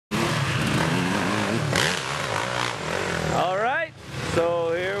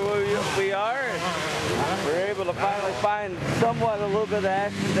So here we are. We're able to finally find somewhat a little bit of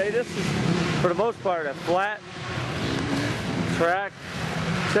action today. This is, for the most part, a flat track,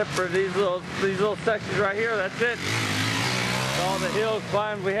 except for these little sections right here. That's it. All the hills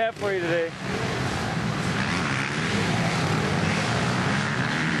climbed we have for you today.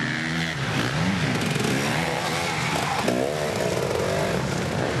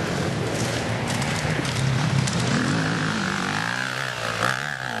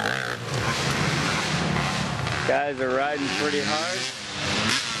 Guys are riding pretty hard.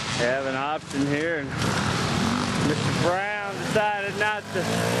 They have an option here, and Mr. Brown decided not to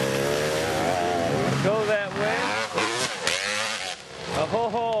go that way. Oh ho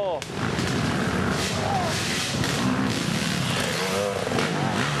ho!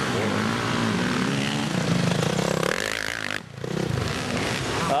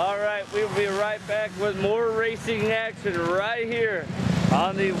 All right, we'll be right back with more racing action right here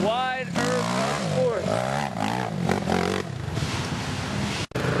on the Wide Earth Sports.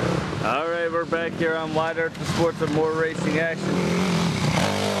 All right, we're back here on Wide Earth Sports with more racing action.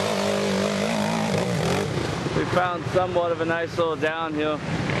 We found somewhat of a nice little downhill.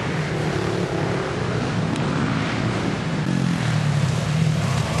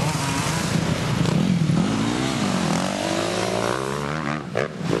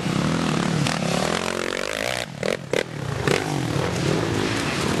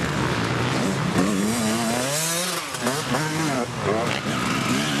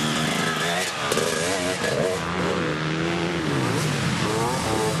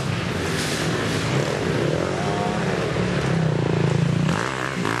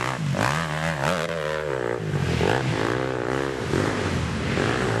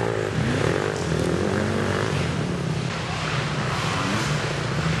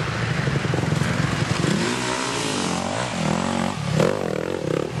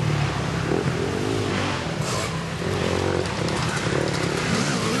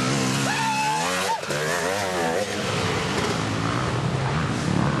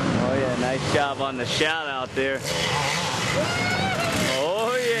 Nice job on the shout out there.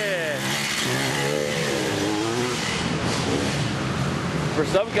 Oh yeah. For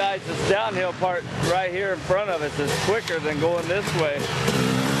some guys, this downhill part right here in front of us is quicker than going this way.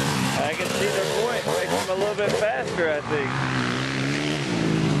 I can see their point. Makes them a little bit faster, I think.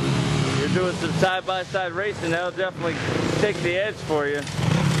 You're doing some side-by-side racing, that'll definitely take the edge for you.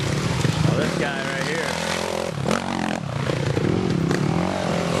 Oh, this guy right here.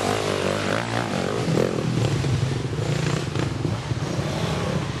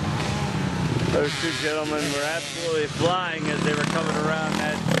 Those two gentlemen were absolutely flying as they were coming around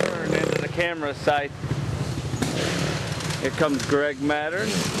that turn into the camera sight. Here comes Greg Mattern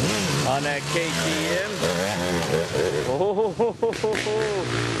on that KTM. Oh,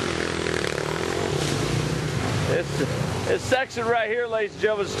 this section right here, ladies and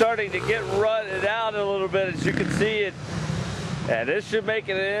gentlemen, is starting to get rutted out a little bit, as you can see it. And this should make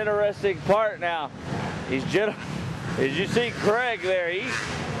it an interesting part now. As you see Greg there, he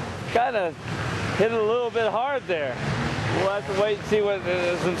kind of hit it a little bit hard there. We'll have to wait and see what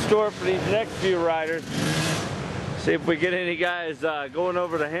is in store for these next few riders. See if we get any guys going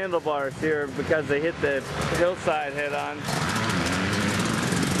over the handlebars here because they hit the hillside head on.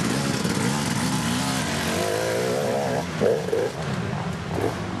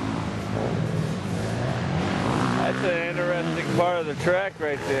 That's an interesting part of the track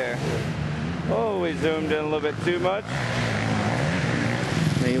right there. Oh, we zoomed in a little bit too much.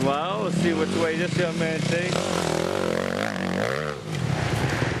 Meanwhile, let's see which way this young man takes.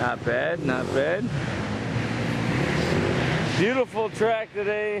 Not bad, not bad. Beautiful track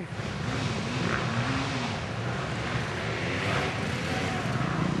today.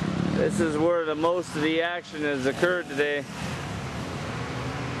 This is where the most of the action has occurred today.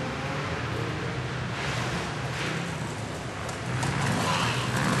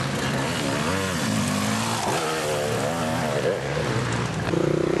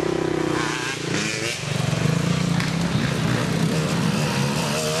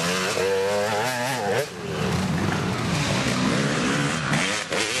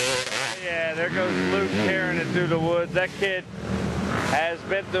 There goes Luke carrying it through the woods. That kid has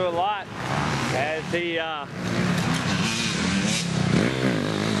been through a lot as he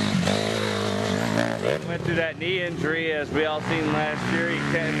went through that knee injury, as we all seen last year. He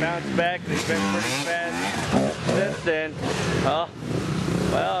kind of bounced back. He's been pretty fast since then. Oh,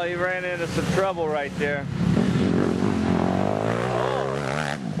 well, he ran into some trouble right there.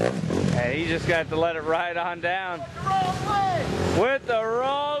 And he just got to let it ride on down. Went the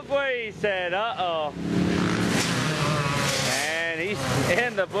wrong way, he said. Uh-oh. And he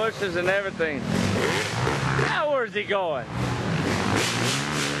the bushes and everything. Now where's he going?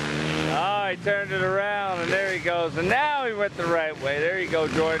 Oh, he turned it around, and there he goes. And now he went the right way. There you go,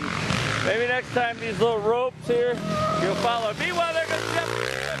 Jordan. Maybe next time these little ropes here, you'll follow. Meanwhile, they're going to jump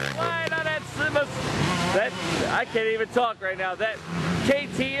flying on that, I can't even talk right now. That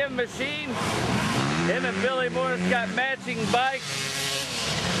KTM machine, him and Billy Morris got matching bikes.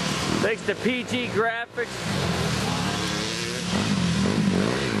 Thanks to PG Graphics.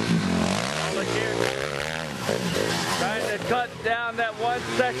 Look here. Trying to cut down that one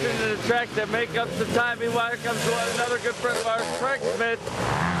section of the track to make up some time. Meanwhile, here comes another good friend of ours, Craig Smith,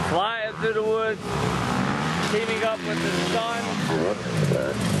 flying through the woods, teaming up with his son.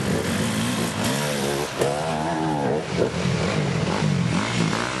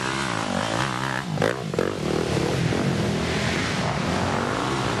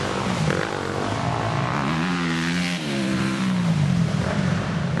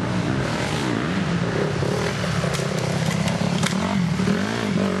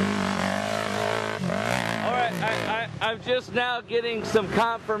 I'm just now getting some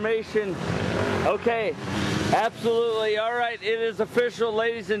confirmation. Okay, absolutely. All right, it is official,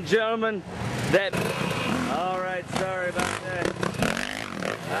 ladies and gentlemen, that... All right, sorry about that.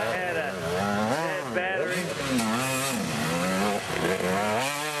 I had a dead battery.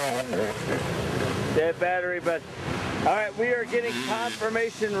 Dead battery, but... All right, we are getting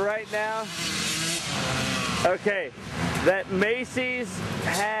confirmation right now. Okay. That Macy's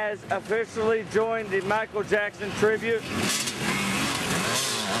has officially joined the Michael Jackson tribute.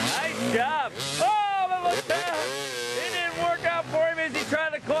 Nice job. Oh, look that. It didn't work out for him as he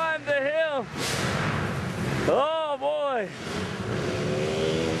tried to climb the hill. Oh, boy.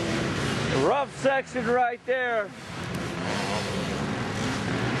 Rough section right there.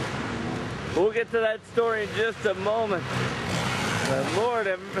 We'll get to that story in just a moment. But Lord,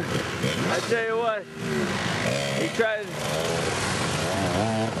 I tell you what. He tried.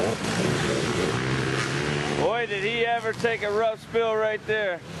 Boy, did he ever take a rough spill right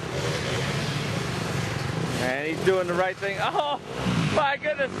there. And he's doing the right thing. Oh, my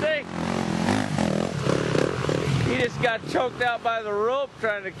goodness sake. He just got choked out by the rope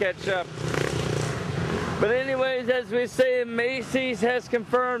trying to catch up. But anyways, as we say, Macy's has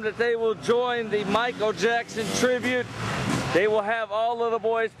confirmed that they will join the Michael Jackson tribute. They will have all of the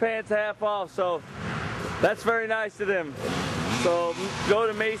boys' pants half off, so that's very nice of them. So go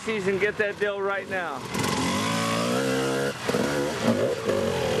to Macy's and get that deal right now.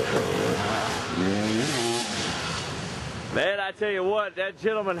 Man, I tell you what, that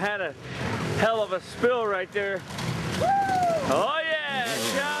gentleman had a hell of a spill right there. Oh yeah,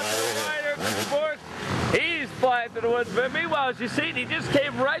 John Ryder Sports. He's flying through the woods. But meanwhile, as you see, he just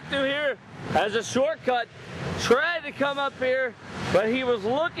came right through here as a shortcut. Tried to come up here, but he was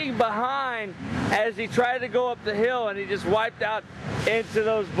looking behind as he tried to go up the hill, and he just wiped out into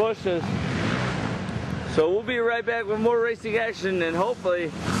those bushes. So we'll be right back with more racing action, and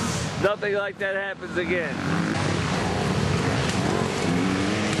hopefully nothing like that happens again.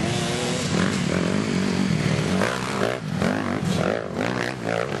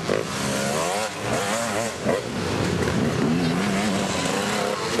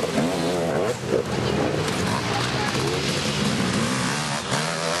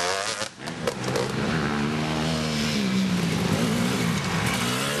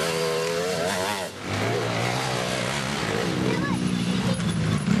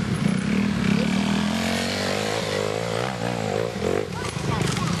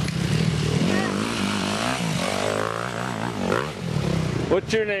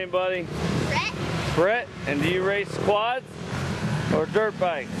 What's your name, buddy? Brett. Brett, and do you race quads or dirt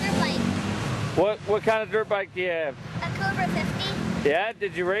bikes? Dirt bike. What kind of dirt bike do you have? A Cobra 50. Yeah,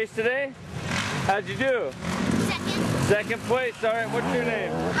 did you race today? How'd you do? Second. Second place. All right, what's your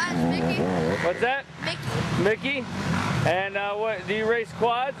name? Mickey. What's that? Mickey. Mickey? And what do you race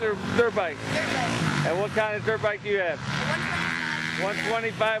quads or dirt bikes? Dirt bike. And what kind of dirt bike do you have?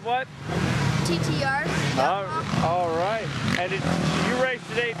 125 what? TTR. All right. And you raced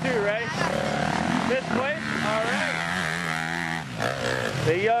today too, right? Fifth place? All right.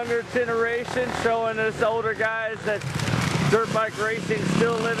 The younger generation showing us older guys that dirt bike racing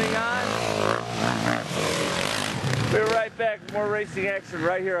still living on. We'll be right back with more racing action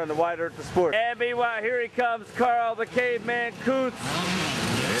right here on the Wide Earth of Sport. And meanwhile, here he comes, Karl the Caveman Kunc.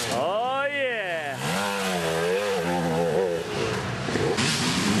 Oh yeah.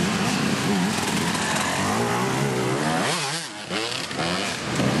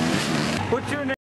 What's your name?